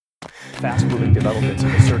fast-moving developments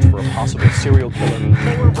in the search for a possible serial killer.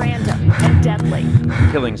 They were random and deadly.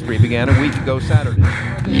 Killing spree began a week ago Saturday.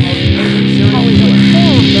 Hollywood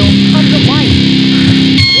horror film come to life.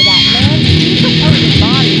 Where that man's decomposing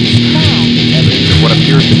body is found. Evidence of what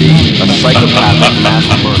appears to be a psychopathic mass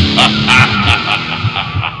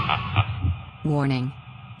murder. Warning.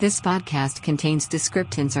 This podcast contains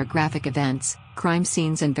descriptions or graphic events, crime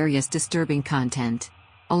scenes and various disturbing content,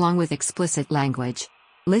 along with explicit language.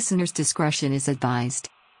 Listener's discretion is advised.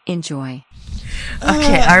 Enjoy.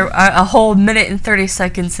 Okay, a whole minute and 30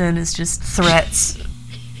 seconds in is just threats.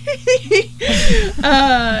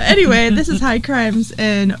 Anyway, this is High Crimes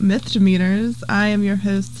and Misdemeanors. I am your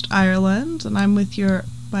host, Ireland, and I'm with who's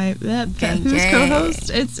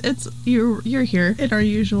co-host? It's you're here in our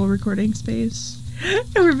usual recording space.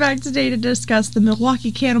 And we're back today to discuss the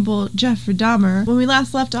Milwaukee cannibal Jeffrey Dahmer. When we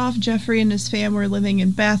last left off, Jeffrey and his fam were living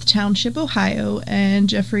in Bath Township, Ohio, and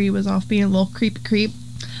Jeffrey was off being a little creep.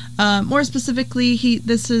 More specifically,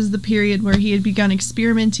 this is the period where he had begun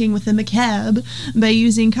experimenting with the macabre by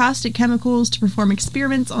using caustic chemicals to perform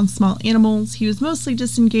experiments on small animals. He was mostly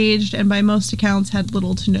disengaged and by most accounts had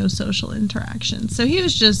little to no social interaction. So he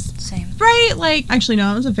was just... Same. Right? Actually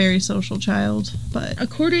no, I was a very social child. But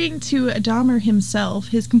according to Dahmer himself,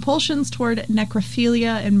 his compulsions toward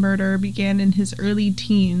necrophilia and murder began in his early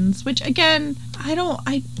teens, which again,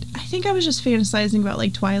 I think I was just fantasizing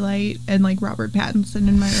about Twilight and Robert Pattinson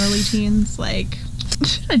in my early teens. I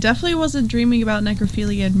definitely wasn't dreaming about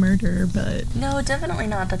necrophilia and murder, but... No, definitely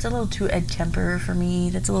not. That's a little too Ed Kemper for me.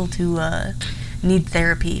 That's a little too, need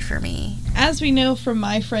therapy for me. As we know from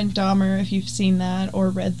My Friend Dahmer, if you've seen that or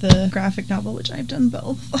read the graphic novel, which I've done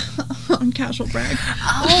both, on Casual Brag.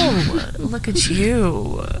 Oh, look at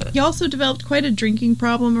you. He also developed quite a drinking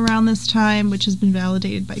problem around this time, which has been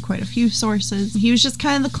validated by quite a few sources. He was just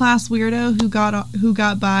kind of the class weirdo who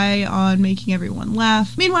got by on making everyone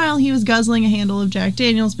laugh. Meanwhile, he was guzzling a handle of Jack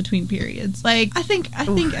Daniels between periods. I think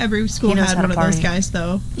every school had one of those guys,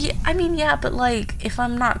 though. Yeah, but if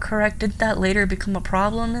I'm not correct, did that later become a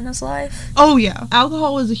problem in his life? Oh, yeah.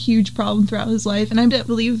 Alcohol was a huge problem throughout his life, and I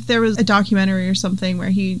believe there was a documentary or something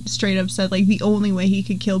where he straight up said, the only way he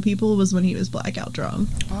could kill people was when he was blackout drunk.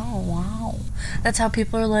 Oh, wow. That's how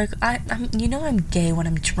people are like, I'm gay when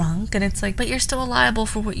I'm drunk, and it's but you're still liable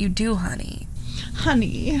for what you do, honey.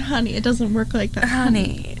 Honey, it doesn't work like that.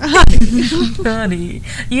 Honey.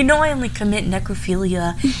 You know I only commit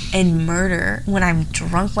necrophilia and murder when I'm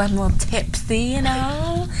drunk, when I'm a little tipsy,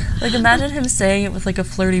 imagine him saying it with a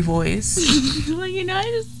flirty voice. I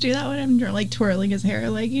just do that when I'm drunk, twirling his hair.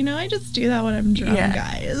 I just do that when I'm drunk,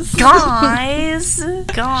 guys.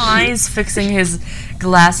 Guys, fixing his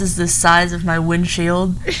glasses the size of my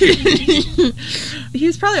windshield. He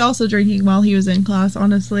was probably also drinking while he was in class,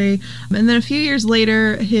 honestly. And then a few years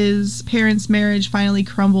later, his parents' marriage finally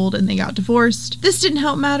crumbled and they got divorced. This didn't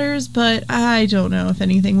help matters, but I don't know if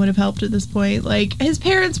anything would have helped at this point. His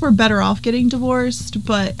parents were better off getting divorced,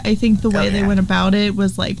 but I think the way they went about it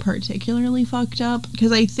was particularly fucked up.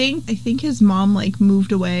 Because I think his mom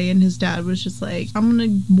moved away and his dad was just I'm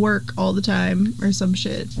gonna work all the time or some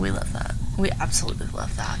shit. We love that. We absolutely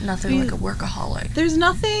love that. Nothing like a workaholic. There's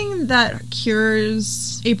nothing that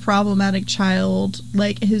cures a problematic child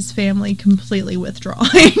like his family completely withdrawing.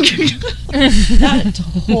 That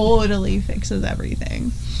totally fixes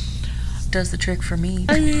everything. Does the trick for me.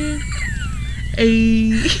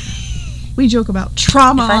 We joke about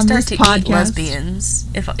trauma on this podcast. If I start to eat lesbians,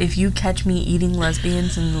 if you catch me eating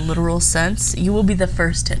lesbians in the literal sense, you will be the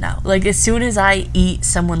first to know. As soon as I eat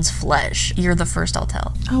someone's flesh, you're the first I'll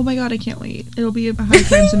tell. Oh my god, I can't wait. It'll be a High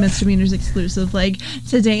Crimes and Misdemeanors exclusive.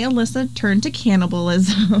 Today Alyssa turned to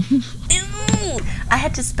cannibalism. Ew! I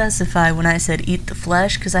had to specify when I said eat the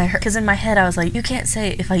flesh, because in my head I was you can't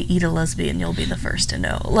say if I eat a lesbian, you'll be the first to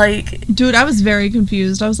know. Dude, I was very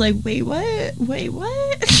confused. I was wait, what?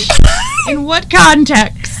 In what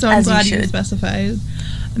context? So I'm glad you specified.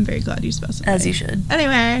 I'm very glad you specified. As you should.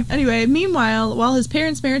 Anyway, meanwhile, while his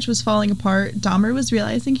parents' marriage was falling apart, Dahmer was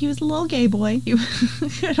realizing he was a little gay boy.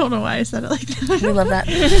 I don't know why I said it like that. We love that.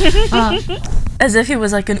 As if he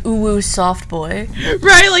was an ooh-woo soft boy.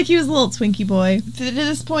 Right, he was a little Twinkie boy. At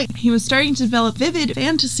this point, he was starting to develop vivid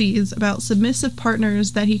fantasies about submissive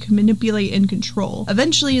partners that he could manipulate and control.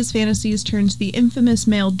 Eventually, his fantasies turned to the infamous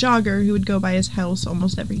male jogger who would go by his house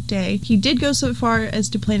almost every day. He did go so far as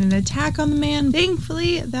to plan an attack on the man.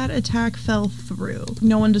 Thankfully, that attack fell through.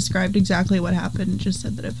 No one described exactly what happened, just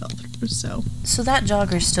said that it fell through, so. So that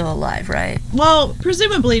jogger's still alive, right? Well,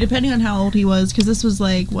 presumably, depending on how old he was, because this was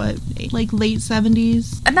late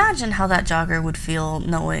 70s. Imagine how that jogger would feel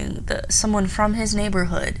knowing that someone from his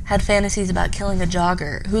neighborhood had fantasies about killing a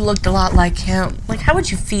jogger who looked a lot like him. Like, how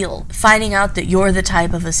would you feel finding out that you're the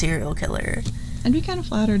type of a serial killer? I'd be kind of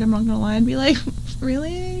flattered, I'm not gonna lie. I'd be like,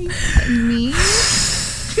 really? Me?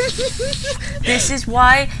 This is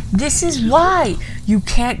why you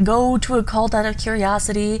can't go to a cult out of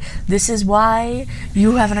curiosity. This is why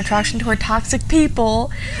you have an attraction toward toxic people.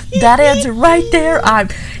 That answer right there.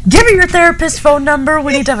 Give me your therapist's phone number.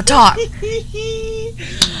 We need to have a talk.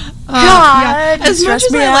 God, yeah.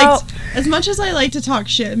 As much as I like to talk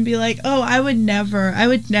shit and be like, oh, I would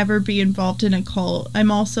never be involved in a cult.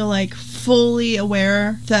 I'm also like fully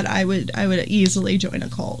aware that I would easily join a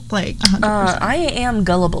cult. Like 100%. I am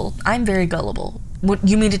gullible. I'm very gullible. What,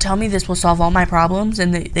 you mean to tell me this will solve all my problems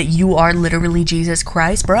and that you are literally Jesus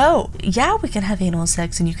Christ? Bro, yeah, we can have anal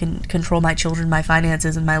sex and you can control my children, my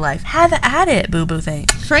finances, and my life. Have at it, boo-boo thing.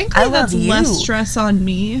 Frankly, that's less stress on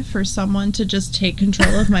me for someone to just take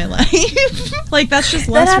control of my life. Like, that's just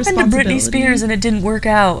less responsibility. That happened to Britney Spears and it didn't work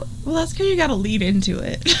out. Well, that's because you gotta lean into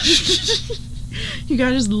it. You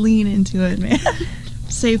gotta just lean into it, man.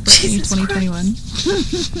 Save Britney 2021.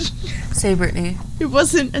 Save Britney. It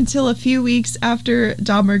wasn't until a few weeks after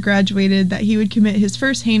Dahmer graduated that he would commit his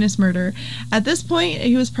first heinous murder. At this point,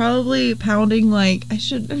 he was probably pounding, like, I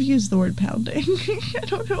shouldn't have used the word pounding. I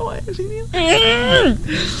don't know why.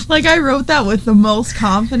 Like, I wrote that with the most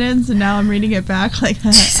confidence, and now I'm reading it back like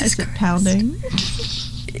I said pounding.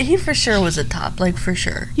 He for sure was a top, like, for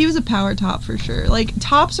sure. He was a power top for sure. Like,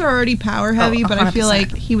 tops are already power heavy, but I feel 100%.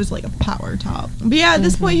 like he was like a power top. But yeah, at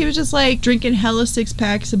this point, he was just like drinking hella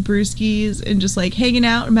 6-packs of brewskis and just like hanging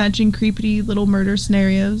out, imagining creepy little murder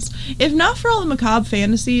scenarios. If not for all the macabre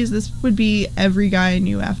fantasies, this would be every guy I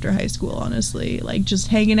knew after high school, honestly. Like, just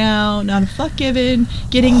hanging out, not a fuck given,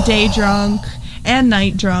 getting day drunk and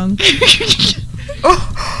night drunk.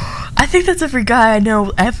 I think that's every guy I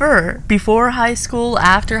know ever. Before high school,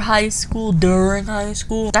 after high school, during high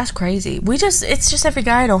school. That's crazy. It's just every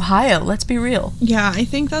guy in Ohio. Let's be real. Yeah, I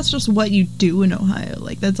think that's just what you do in Ohio.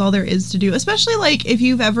 Like, that's all there is to do. Especially, like, if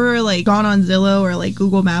you've ever, like, gone on Zillow or, like,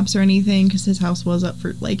 Google Maps or anything, because his house was up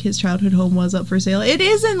for, like, his childhood home was up for sale. It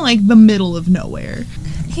is in, like, the middle of nowhere.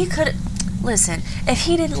 He could... Listen, if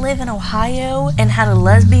he didn't live in Ohio and had a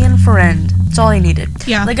lesbian friend, that's all he needed.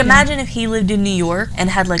 Yeah. Like, imagine if he lived in New York and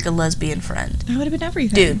had, like, a lesbian friend. That would have been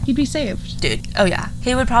everything. Dude. He'd be saved. Dude. Oh, yeah.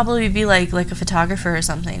 He would probably be, like a photographer or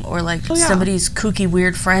something. Or, like, somebody's kooky,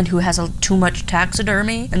 weird friend who has too much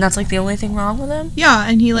taxidermy. And that's, like, the only thing wrong with him. Yeah,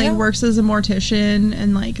 and he, like, works as a mortician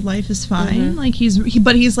and, like, life is fine. Like, he's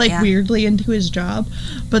like, weirdly into his job.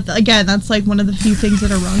 But, again, that's, like, one of the few things that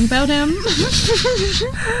are wrong about him.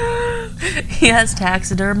 He has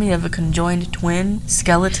taxidermy of a conjoined twin,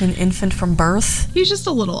 skeleton infant from birth. He's just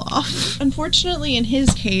a little off. Unfortunately, in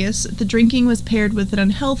his case, the drinking was paired with an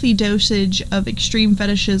unhealthy dosage of extreme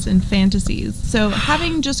fetishes and fantasies. So,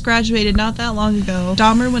 having just graduated not that long ago,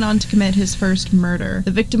 Dahmer went on to commit his first murder.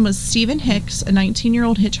 The victim was Stephen Hicks, a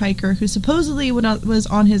 19-year-old hitchhiker who supposedly was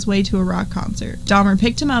on his way to a rock concert. Dahmer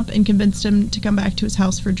picked him up and convinced him to come back to his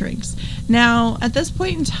house for drinks. Now, at this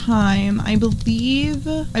point in time, I believe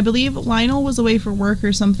Lionel was away for work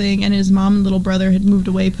or something, and his mom and little brother had moved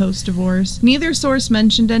away post-divorce. Neither source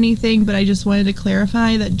mentioned anything, but I just wanted to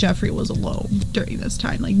clarify that Jeffrey was alone during this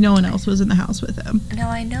time. Like, no one else was in the house with him. Now,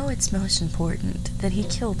 I know it's most important that he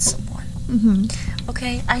killed someone. Mm-hmm.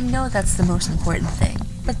 Okay, I know that's the most important thing.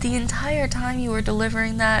 But the entire time you were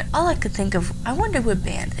delivering that, all I could think of, I wonder what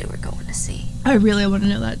band they were going to see. I really want to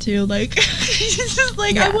know that too. Like, it's just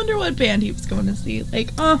like, I wonder what band he was going to see.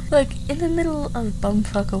 Like, Like, in the middle of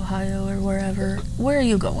bumfuck Ohio or wherever, where are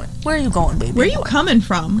you going? Where are you going, baby? Where are you coming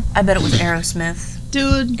from? I bet it was Aerosmith.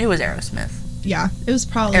 Dude. It was Aerosmith. Yeah, it was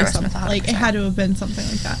probably Aerosmith, something. 100%. Like, it had to have been something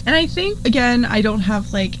like that. And I think, again, I don't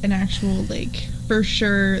have, like, an actual, like, for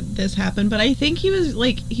sure this happened, but I think he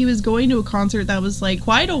was going to a concert that was, like,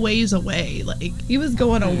 quite a ways away. Like, he was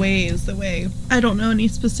going a ways away. I don't know any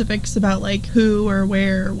specifics about, like, who or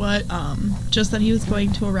where or what, just that he was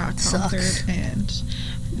going to a rock concert. And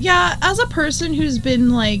yeah, as a person who's been,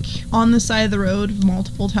 like, on the side of the road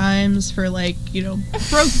multiple times for, like, you know,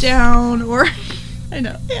 broke down or I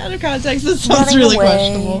know, out of context, this sounds really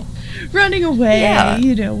questionable. Running away,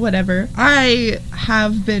 you know, whatever. I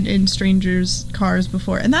have been in strangers' cars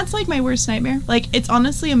before, and that's, like, my worst nightmare. Like, it's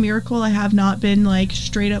honestly a miracle I have not been, like,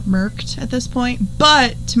 straight up murked at this point,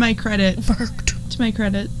 but to my credit,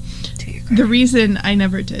 to you. The reason I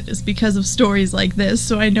never did is because of stories like this,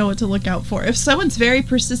 so I know what to look out for. If someone's very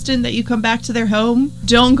persistent that you come back to their home,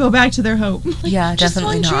 don't go back to their home. Like, Yeah, just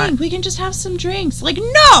definitely one not. drink. We can just have some drinks. Like,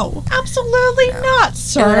 no! Absolutely not, It would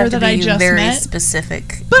sir, have to that I be just very met.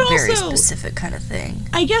 specific, But very also- specific kind of thing.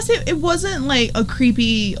 I guess it wasn't like a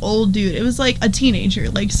creepy old dude. It was like a teenager,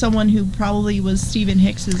 like someone who probably was Stephen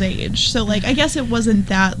Hicks's age. So like I guess it wasn't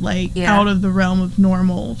that like Yeah. out of the realm of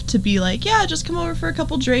normal to be like, yeah, just come over for a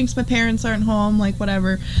couple drinks. My parents aren't home, like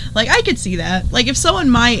whatever. Like I could see that. Like if someone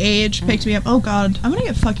my age picked me up, oh god, I'm gonna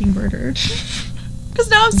get fucking murdered. Because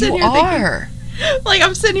now I'm sitting You here thinking. are. Like,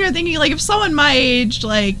 I'm sitting here thinking, like, if someone my age,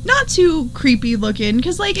 like, not too creepy looking,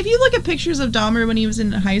 because, like, if you look at pictures of Dahmer when he was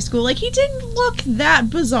in high school, like, he didn't look that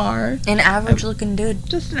bizarre. An average looking dude.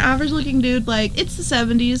 Just an average looking dude, like, it's the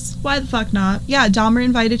 70s, why the fuck not? Yeah, Dahmer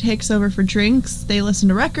invited Hicks over for drinks, they listened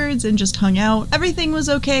to records, and just hung out. Everything was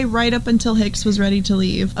okay right up until Hicks was ready to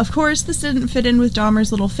leave. Of course, this didn't fit in with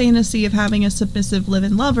Dahmer's little fantasy of having a submissive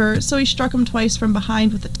live-in lover, so he struck him twice from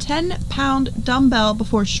behind with a 10-pound dumbbell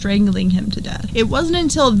before strangling him to death. It wasn't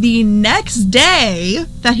until the next day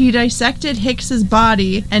that he dissected Hicks's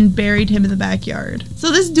body and buried him in the backyard. So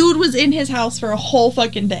this dude was in his house for a whole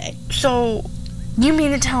fucking day. So, you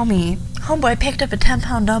mean to tell me homeboy picked up a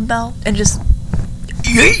 10-pound dumbbell and just...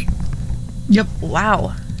 Yeet! Yep.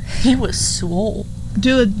 Wow. He was swole.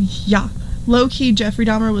 Dude, yeah. Low-key, Jeffrey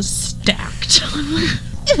Dahmer was stacked.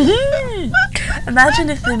 Imagine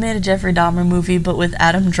if they made a Jeffrey Dahmer movie, but with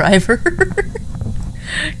Adam Driver.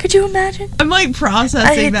 Could you imagine? I'm like I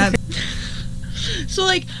processing hate that. So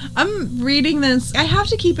like I'm reading this, I have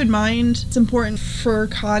to keep in mind it's important for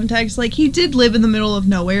context, like he did live in the middle of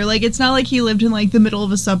nowhere. Like it's not like he lived in like the middle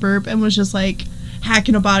of a suburb and was just like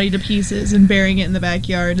hacking a body to pieces and burying it in the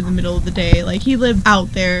backyard in the middle of the day. Like he lived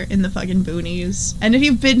out there in the fucking boonies. And if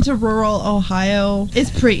you've been to rural Ohio,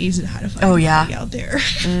 it's pretty easy to hide a fucking body out there.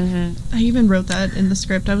 Mm-hmm. I even wrote that in the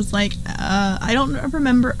script. I was like, I don't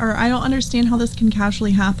remember, or I don't understand how this can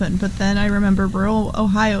casually happen. But then I remember rural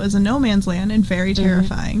Ohio is a no man's land and very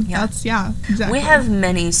terrifying. Yeah. Yeah, exactly. We have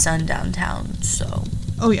many sundown towns, so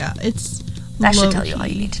Oh yeah, it's that should tell you all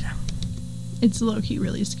you need to know. It's low-key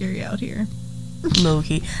really scary out here.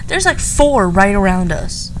 Low-key. There's like 4 right around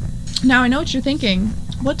us. Now I know what you're thinking.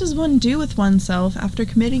 What does one do with oneself after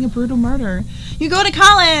committing a brutal murder? You go to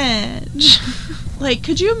college! Like,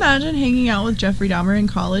 could you imagine hanging out with Jeffrey Dahmer in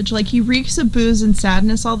college? Like, he reeks of booze and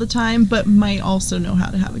sadness all the time, but might also know how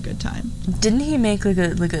to have a good time. Didn't he make like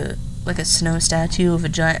a snow statue of a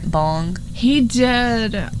giant bong? He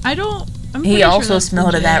did. I'm He pretty also sure that's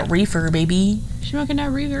smelled of that legit. reefer, baby. Smoking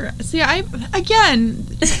that reefer. See,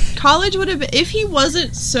 college would have been, if he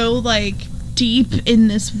wasn't so, like, deep in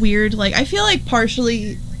this weird, like, I feel like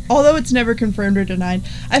partially, although it's never confirmed or denied,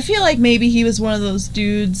 I feel like maybe he was one of those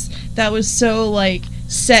dudes that was so, like,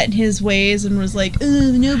 set in his ways and was like,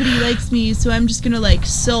 oh, nobody likes me, so I'm just gonna, like,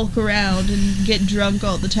 sulk around and get drunk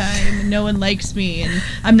all the time, and no one likes me, and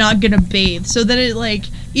I'm not gonna bathe. So that it, like,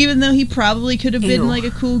 even though he probably could have been, Ew. like,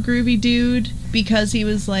 a cool, groovy dude, because he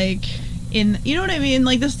was, like... you know what I mean?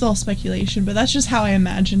 Like, this is all speculation, but that's just how I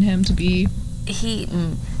imagine him to be.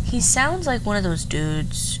 He sounds like one of those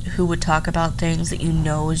dudes who would talk about things that you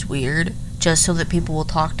know is weird just so that people will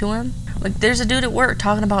talk to him. Like, there's a dude at work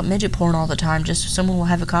talking about midget porn all the time just so someone will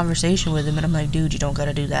have a conversation with him, and I'm like, dude, you don't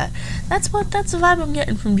gotta do that. That's the vibe I'm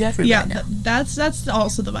getting from Jeffrey Yeah, right now. that's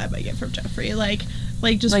also the vibe I get from Jeffrey. Like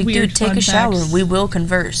just Like, weird dude, take fun a shower. facts. We will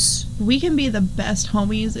converse. We can be the best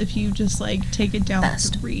homies if you just, like, take it down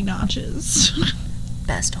Best. 3 notches.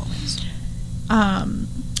 Best homies.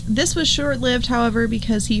 This was short-lived, however,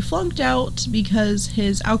 because he flunked out because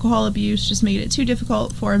his alcohol abuse just made it too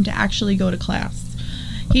difficult for him to actually go to class.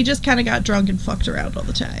 He just kind of got drunk and fucked around all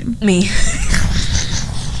the time. Me.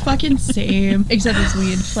 Fucking same. Except it's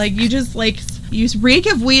weed. Like, you just, like, you reek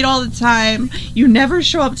of weed all the time. You never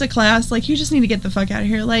show up to class. Like, you just need to get the fuck out of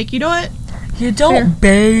here. Like, you know what? You don't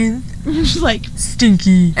bathe. Just like,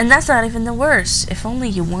 Stinky. And that's not even the worst. If only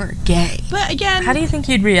you weren't gay. but again, How do you think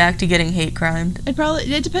you'd react to getting hate crimed?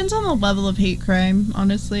 it depends on the level of hate crime,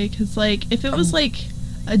 honestly. Because, like, if it was, like,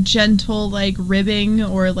 a gentle, like, ribbing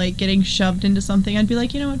or, like, getting shoved into something, I'd be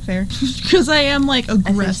like, you know what, fair. Because I am, like,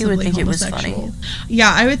 aggressively think it was homosexual. funny.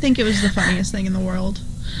 Yeah, I would think it was the funniest thing in the world.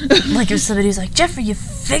 Like, if somebody's like, Jeffrey, you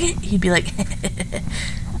faggot, he'd be like,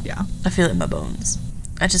 Yeah. I feel it in my bones.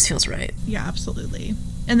 That just feels right. Yeah, absolutely.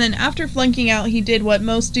 And then after flunking out, he did what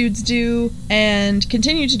most dudes do and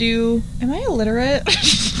continue to do. Am I illiterate?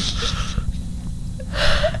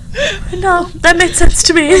 No, that made sense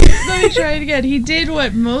to me. Let me try it again. He did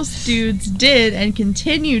what most dudes did and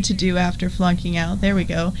continue to do after flunking out. There we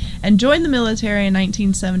go. And joined the military in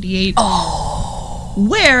 1978.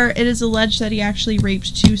 Where it is alleged that he actually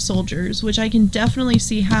raped 2 soldiers, which I can definitely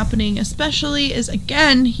see happening, especially as,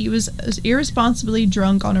 again, he was irresponsibly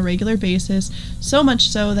drunk on a regular basis, so much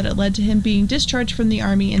so that it led to him being discharged from the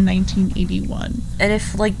army in 1981. And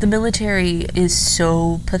if, like, the military is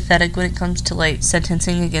so pathetic when it comes to, like,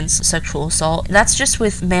 sentencing against sexual assault, that's just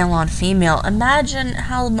with male on female. Imagine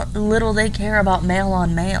how little they care about male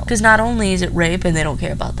on male. Because not only is it rape and they don't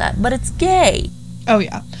care about that, but it's gay. Oh,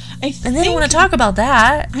 yeah. And they don't want to talk about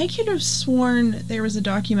that. I could have sworn there was a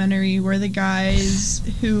documentary where the guys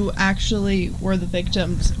who actually were the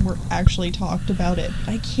victims were actually talked about it.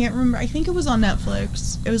 I can't remember. I think it was on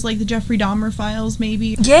Netflix. It was like the Jeffrey Dahmer files,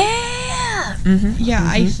 maybe. Yeah! Yeah,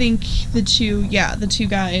 I think the two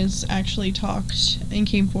guys actually talked and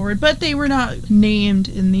came forward, but they were not named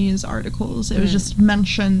in these articles. It was just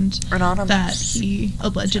mentioned Anonymous. that he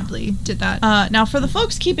allegedly did that. Now, for the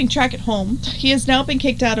folks keeping track at home, he has now been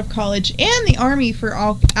kicked out of college and the army for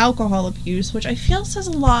alcohol abuse, which I feel says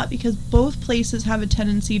a lot because both places have a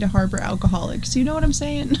tendency to harbor alcoholics. You know what I'm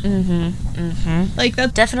saying? Like,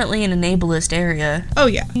 that's definitely an ableist area. Oh,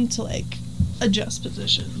 yeah. I need to, like, adjust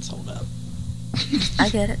positions. Hold up. I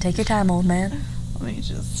get it. Take your time, old man. Let me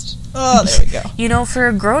just... Oh, there we go. You know, for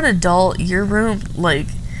a grown adult, your room, like,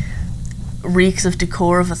 reeks of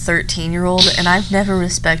decor of a 13-year-old, and I've never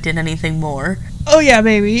respected anything more. Oh, yeah,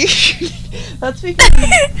 baby. That's because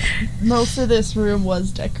most of this room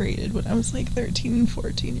was decorated when I was like 13 and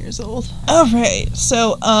 14 years old. Alright,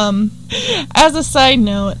 so, as a side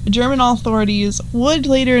note, German authorities would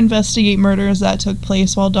later investigate murders that took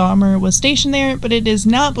place while Dahmer was stationed there, but it is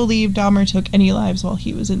not believed Dahmer took any lives while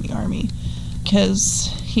he was in the army,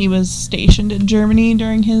 because he was stationed in Germany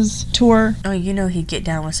during his tour. Oh, you know he'd get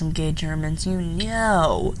down with some gay Germans. You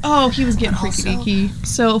know. Oh, he was getting freaky deaky.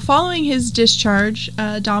 So, following his discharge,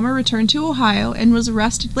 Dahmer returned to Ohio and was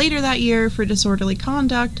arrested later that year for disorderly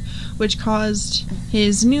conduct, which caused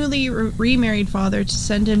his newly remarried father to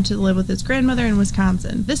send him to live with his grandmother in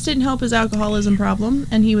Wisconsin. This didn't help his alcoholism problem,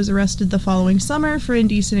 and he was arrested the following summer for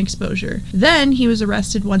indecent exposure. Then, he was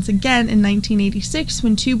arrested once again in 1986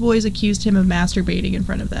 when 2 boys accused him of masturbating in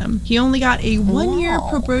front of them. He only got a 1-year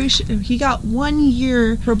probation. He got 1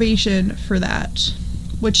 year probation for that,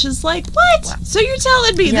 which is like, what? Wow. So you're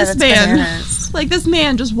telling me this man, like, this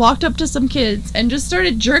man just walked up to some kids and just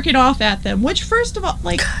started jerking off at them, which, first of all,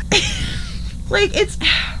 like, like, it's,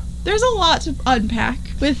 there's a lot to unpack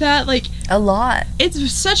with that, like, a lot.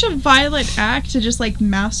 It's such a violent act to just, like,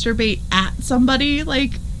 masturbate at somebody,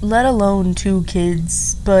 like, let alone 2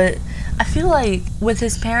 kids, but I feel like with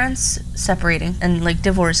his parents separating and, like,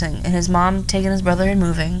 divorcing, and his mom taking his brother and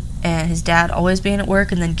moving, and his dad always being at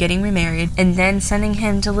work and then getting remarried, and then sending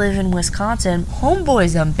him to live in Wisconsin,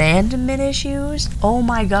 homeboy's abandonment issues, oh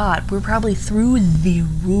my god, we're probably through the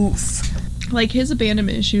roof. Like, his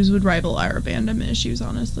abandonment issues would rival our abandonment issues,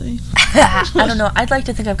 honestly. I don't know, I'd like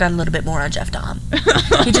to think I've got a little bit more on Jeff Dahm.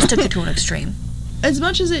 He just took it to an extreme. As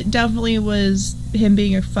much as it definitely was him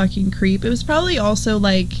being a fucking creep, it was probably also,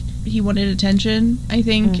 like, he wanted attention, I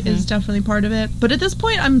think, is definitely part of it. But at this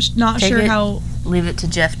point, I'm not sure how... Leave it to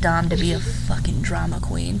Jeff Dahm to be a fucking drama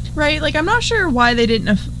queen. Right, like, I'm not sure why they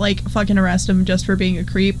didn't, like, fucking arrest him just for being a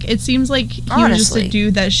creep. It seems like he was just a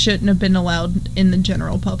dude that shouldn't have been allowed in the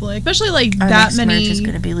general public. Especially, like, our that next many... merch is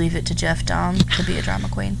going to be leave it to Jeff Dahm to be a drama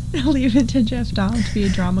queen. Leave it to Jeff Dahm to be a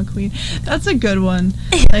drama queen. That's a good one.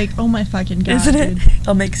 Like, oh my fucking god, isn't it? Dude.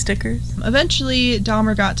 I'll make stickers. Eventually,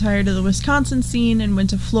 Dahmer got tired of the Wisconsin scene and went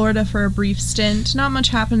to Florida for a brief stint. Not much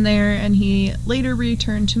happened there, and he later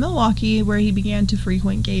returned to Milwaukee, where he began to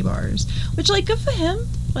frequent gay bars. Which, like, good for him.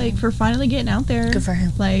 Like, for finally getting out there. Good for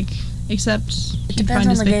him. Like, except it depends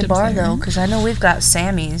on the gay bar, though, because I know we've got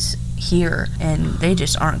Sammy's here, and they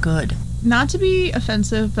just aren't good. Not to be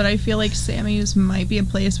offensive, but I feel like Sammy's might be a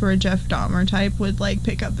place where a Jeff Dahmer type would, like,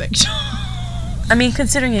 pick up victims. I mean,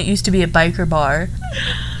 considering it used to be a biker bar.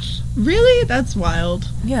 Really? That's wild.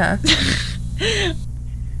 Yeah.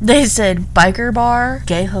 They said biker bar,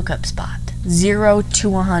 gay hookup spot. 0 to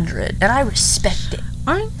 100. And I respect it.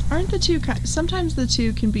 Aren't the two sometimes the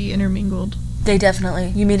two can be intermingled? They definitely.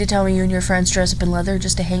 You mean to tell me you and your friends dress up in leather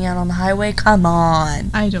just to hang out on the highway? Come on.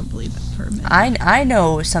 I don't believe that for a minute. I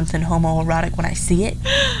know something homoerotic when I see it.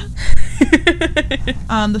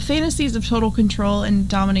 The fantasies of total control and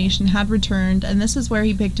domination had returned, and this is where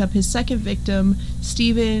he picked up his second victim,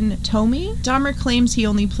 Stephen Tomey. Dahmer claims he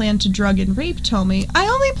only planned to drug and rape Tomey. I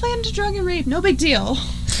only planned to drug and rape, no big deal.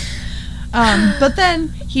 But then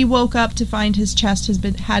he woke up to find his chest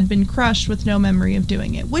had been crushed with no memory of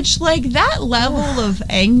doing it. Which, like, that level of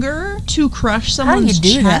anger to crush someone's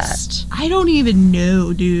chest, I don't even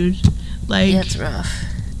know, dude. Like, Yeah, it's rough.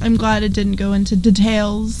 I'm glad it didn't go into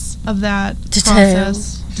details of that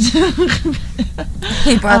process.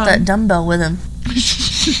 He brought that dumbbell with him.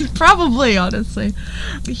 Probably, honestly.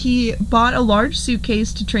 He bought a large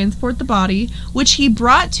suitcase to transport the body, which he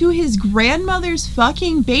brought to his grandmother's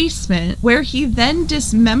fucking basement, where he then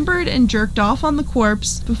dismembered and jerked off on the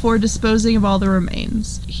corpse before disposing of all the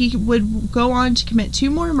remains. He would go on to commit 2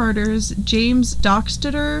 more murders, James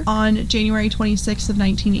Dockstader on January 26th of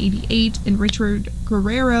 1988 and Richard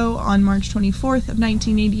Guerrero on March 24th of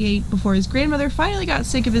 1988, before his grandmother finally got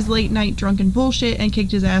sick of his late night drunken bullshit and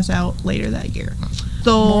kicked his ass out later that year.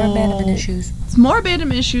 So, More abandonment issues. More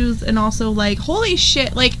abandonment issues, and also, like, holy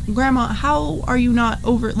shit, like, Grandma, how are you not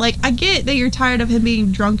over, like, I get that you're tired of him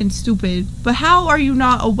being drunk and stupid, but how are you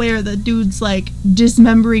not aware that dude's, like,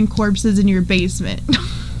 dismembering corpses in your basement?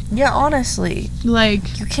 Yeah, honestly.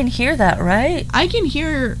 Like, You can hear that, right? I can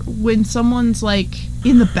hear when someone's, like,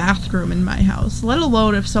 in the bathroom in my house, let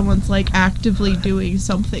alone if someone's, like, actively doing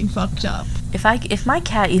something fucked up. If my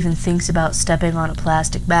cat even thinks about stepping on a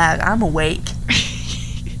plastic bag, I'm awake.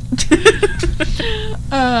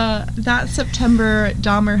 That September,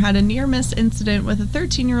 Dahmer had a near-miss incident with a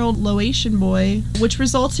 13-year-old Laotian boy, which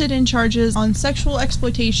resulted in charges on sexual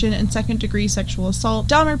exploitation and second-degree sexual assault.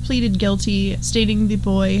 Dahmer pleaded guilty, stating the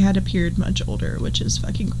boy had appeared much older, which is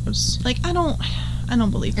fucking gross. Like, I don't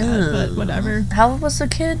believe that, but whatever. How old was the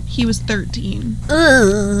kid? He was 13.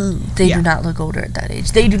 They Yeah. do not look older at that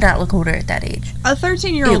age. They do not look older at that age. A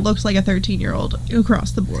 13-year-old Ew. looks like a 13-year-old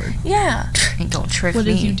across the board. Yeah. Ain't gonna trick What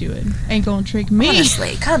me. is you doing? Ain't gonna trick me.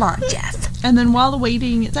 Honestly, come on, Jeff. And then while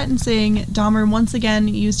awaiting sentencing, Dahmer once again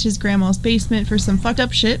used his grandma's basement for some fucked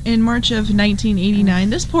up shit. In March of 1989,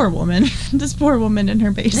 this poor woman in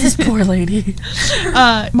her basement. This poor lady.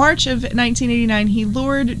 March of 1989, he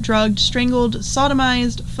lured, drugged, strangled,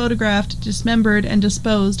 sodomized, photographed, dismembered, and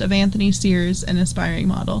disposed of Anthony Sears, an aspiring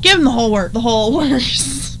model. Give him the whole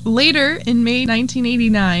works. Later, in May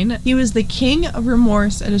 1989, he was the king of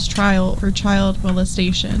remorse at his trial for child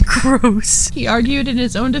molestation. Gross. He argued in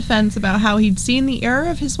his own defense about how he'd seen the error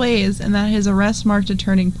of his ways and that his arrest marked a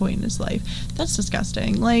turning point in his life. That's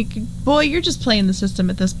disgusting. Like, boy, you're just playing the system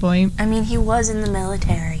at this point. I mean, he was in the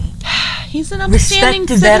military. He's an upstanding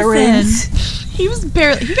Respect the citizen. veterans. He was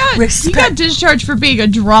barely. He got Respect. discharged for being a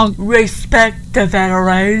drunk. Respect the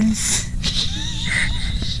veterans.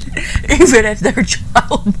 Even if they're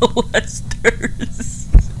child molesters.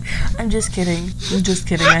 I'm just kidding.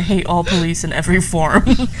 I hate all police in every form.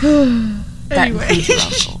 That Anyway. includes your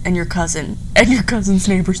uncle and your cousin and your cousin's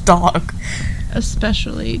neighbor's dog.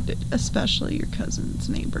 Especially your cousin's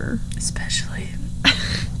neighbor. Especially.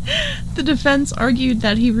 The defense argued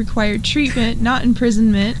that he required treatment, not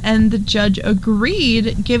imprisonment, and the judge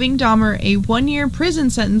agreed, giving Dahmer a 1-year prison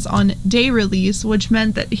sentence on day release, which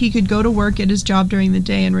meant that he could go to work at his job during the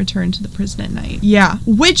day and return to the prison at night. Yeah.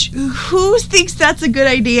 Which, who thinks that's a good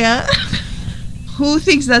idea? Who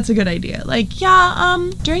thinks that's a good idea? Like, yeah,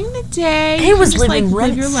 during the day... He was just, living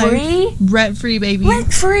live your rent-free? life. Rent-free, baby.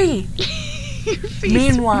 Rent-free.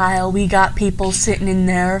 Meanwhile, we got people sitting in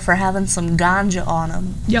there for having some ganja on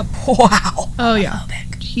them. Yep. Wow. Oh, yeah.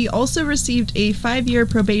 Homophobic. He also received a 5-year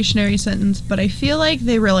probationary sentence, but I feel like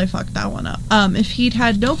they really fucked that one up. If he'd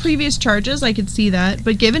had no previous charges, I could see that,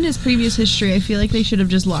 but given his previous history, I feel like they should have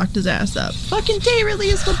just locked his ass up. Fucking day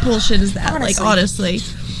release, what bullshit is that? Honestly. Like, honestly.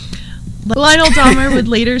 Lionel Dahmer would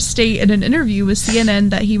later state in an interview with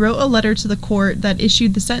CNN that he wrote a letter to the court that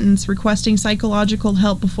issued the sentence requesting psychological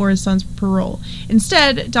help before his son's parole.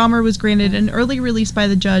 Instead, Dahmer was granted an early release by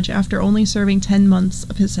the judge after only serving 10 months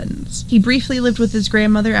of his sentence. He briefly lived with his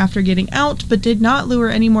grandmother after getting out, but did not lure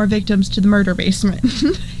any more victims to the murder basement.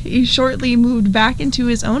 He shortly moved back into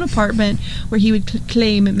his own apartment where he would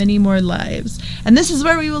claim many more lives. And this is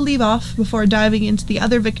where we will leave off before diving into the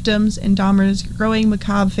other victims in Dahmer's growing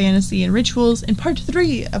macabre fantasy and rituals in part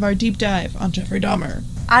 3 of our deep dive on Jeffrey Dahmer.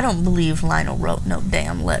 I don't believe Lionel wrote no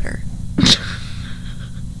damn letter.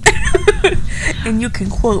 And you can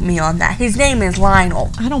quote me on that. His name is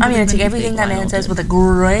Lionel. I don't I'm believe gonna take anything everything that man Lionel says did. with a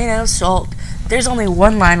grain of salt. There's only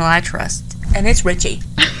one Lionel I trust, and it's Richie.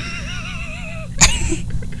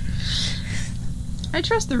 I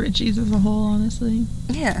trust the Richies as a whole, honestly.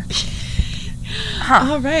 Yeah.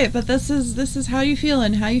 Huh. All right, but this is how you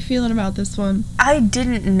feeling? How you feeling about this one? I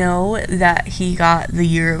didn't know that he got the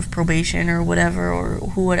year of probation or whatever, or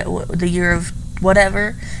the year of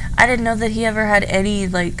whatever. I didn't know that he ever had any,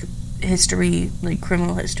 like, history, like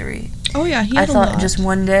criminal history. Oh yeah, he I had a thought lot. just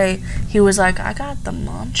one day he was like, I got the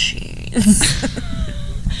munchies.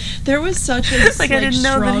 There was such a Like, I didn't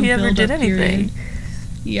know that strong he ever did build-up anything. period.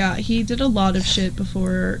 Yeah, he did a lot of shit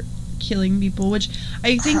before killing people, which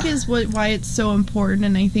I think is why it's so important,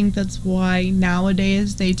 and I think that's why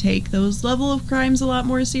nowadays they take those level of crimes a lot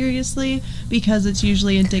more seriously, because it's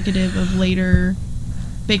usually indicative of later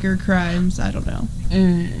bigger crimes. I don't know.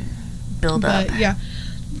 Build up. But yeah,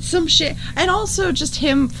 some shit. And also just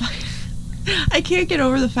him, I can't get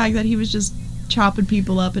over the fact that he was just chopping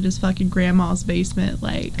people up in his fucking grandma's basement,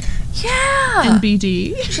 like, Yeah. in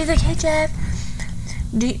BD. She's like, hey, Jeff,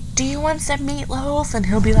 do you want some meatloaf? And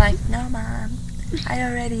he'll be like, no, Mom, I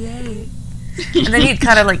already ate. And then he'd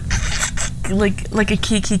kind of like a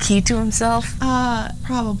key to himself.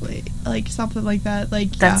 Probably. Like, something like that.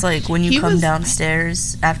 Like, That's yeah. like when you He come was-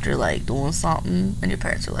 downstairs after, like, doing something, and your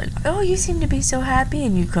parents are like, oh, you seem to be so happy,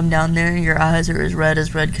 and you come down there, and your eyes are as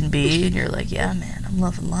red can be, and you're like, yeah, man, I'm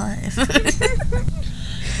loving life.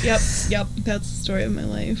 Yep, that's the story of my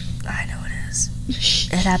life. I know it is.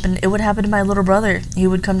 It would happen to my little brother. He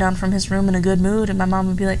would come down from his room in a good mood, and my mom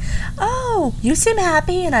would be like, oh, you seem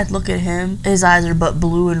happy. And I'd look at him. His eyes are but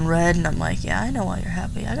blue and red, and I'm like, yeah, I know why you're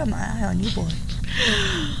happy. I got my eye on you, boy.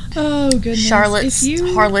 Oh, goodness. Charlotte's If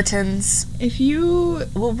you- harlequins. If you...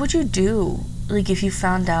 What would you do, like, if you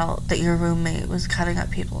found out that your roommate was cutting up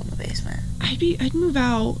people in the basement? I'd move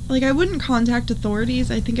out. Like, I wouldn't contact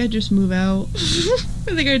authorities. I think I'd just move out.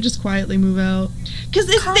 I think I'd just quietly move out. Because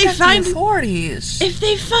if Contact they find... the authorities. If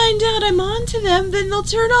they find out I'm onto them, then they'll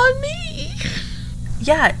turn on me.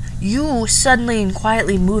 Yeah, you suddenly and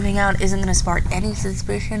quietly moving out isn't going to spark any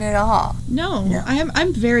suspicion at all. No, No.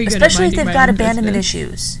 I'm very good Especially at if minding they've my got own abandonment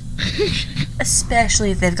business. issues.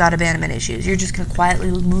 Especially if they've got abandonment issues. You're just going to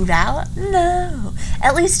quietly move out? No.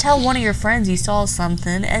 At least tell one of your friends you saw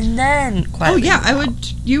something and then Oh quietly yeah, move I out.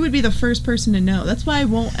 would. You would be the first person to know. That's why I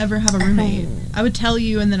won't ever have a roommate. I would tell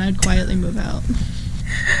you, and then I'd quietly move out.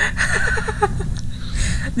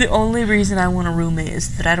 The only reason I want a roommate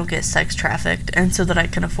is that I don't get sex trafficked and so that I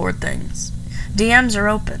can afford things. DMs are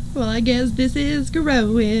open. Well, I guess this is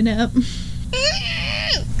growing up.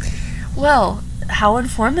 Well, how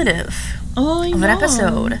informative. Oh, I know. Of an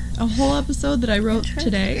episode. A whole episode that I wrote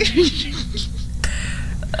today.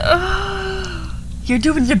 You're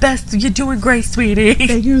doing your best. You're doing great, sweetie.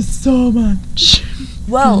 Thank you so much.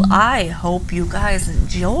 Well, I hope you guys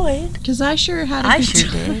enjoyed. Because I sure had a I good sure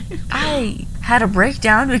time. did. I had a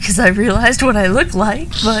breakdown because I realized what I looked like,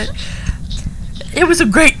 but it was a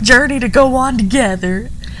great journey to go on together.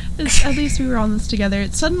 At least we were on this together.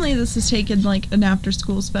 Suddenly this has taken like an after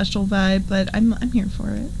school special vibe, but I'm here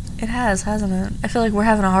for it. It has, hasn't it? I feel like we're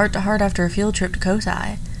having a heart-to-heart after a field trip to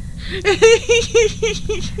COSI.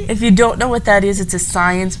 If you don't know what that is, it's a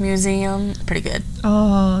science museum. Pretty good.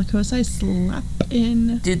 Oh, Kosai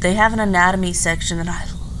slapping. Dude, they have an anatomy section and I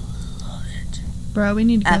love it. Bro, we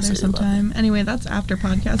need to go there Absolutely love sometime. Anyway, that's after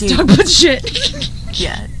podcast Dude. talk about shit.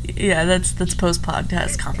 Yeah, that's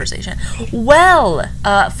post-podcast conversation. Well,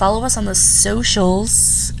 follow us on the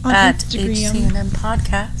socials On at Instagram. HCNM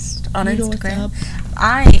Podcast on You know what's Instagram. up.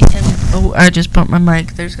 I just bumped my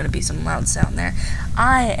mic. There's going to be some loud sound there.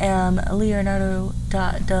 I am Leonardo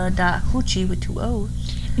Hoochie with 2 O's.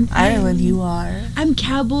 And Ireland, you are I'm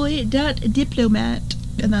cowboy.diplomat.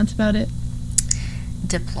 And that's about it.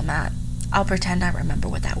 diplomat. I'll pretend I remember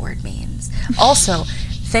what that word means. Also,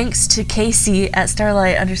 thanks to Casey at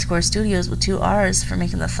Starlight_Studios with 2 R's for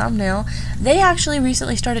making the thumbnail. They actually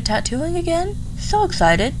recently started tattooing again. So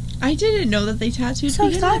excited. I didn't know that they tattooed So me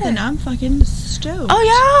in it, excited. and I'm fucking stoked. Oh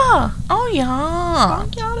yeah. Oh yeah.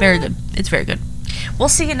 Fuck yeah. Very good. It's very good. We'll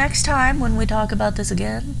see you next time when we talk about this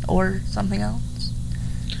again or something else.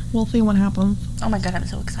 We'll see what happens. Oh my god, I'm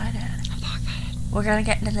so excited. We're gonna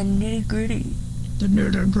get into the nitty gritty. The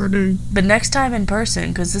nitty-gritty. But next time in person,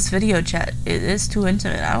 because this video chat is too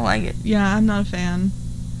intimate. I don't like it. Yeah, I'm not a fan.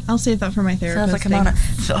 I'll save that for my therapist. Feels like I'm on a.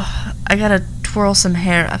 I gotta twirl some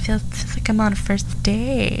hair. I feel like I'm on a first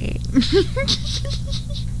date.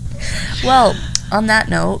 Well, on that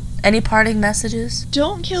note, any parting messages?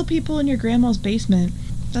 Don't kill people in your grandma's basement.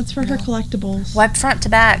 That's for her No. collectibles. Wipe front to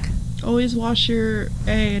back. Always wash your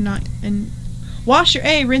A and wash your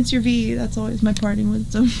A, rinse your V. That's always my parting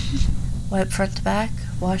wisdom. Wipe front to back.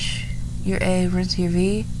 Wash your A, rinse your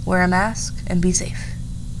V. Wear a mask and be safe.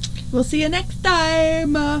 We'll see you next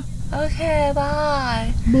time. Okay,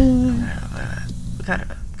 bye. Bye.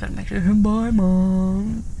 Gotta make sure. Bye,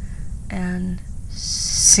 Mom. And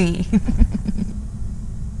scene.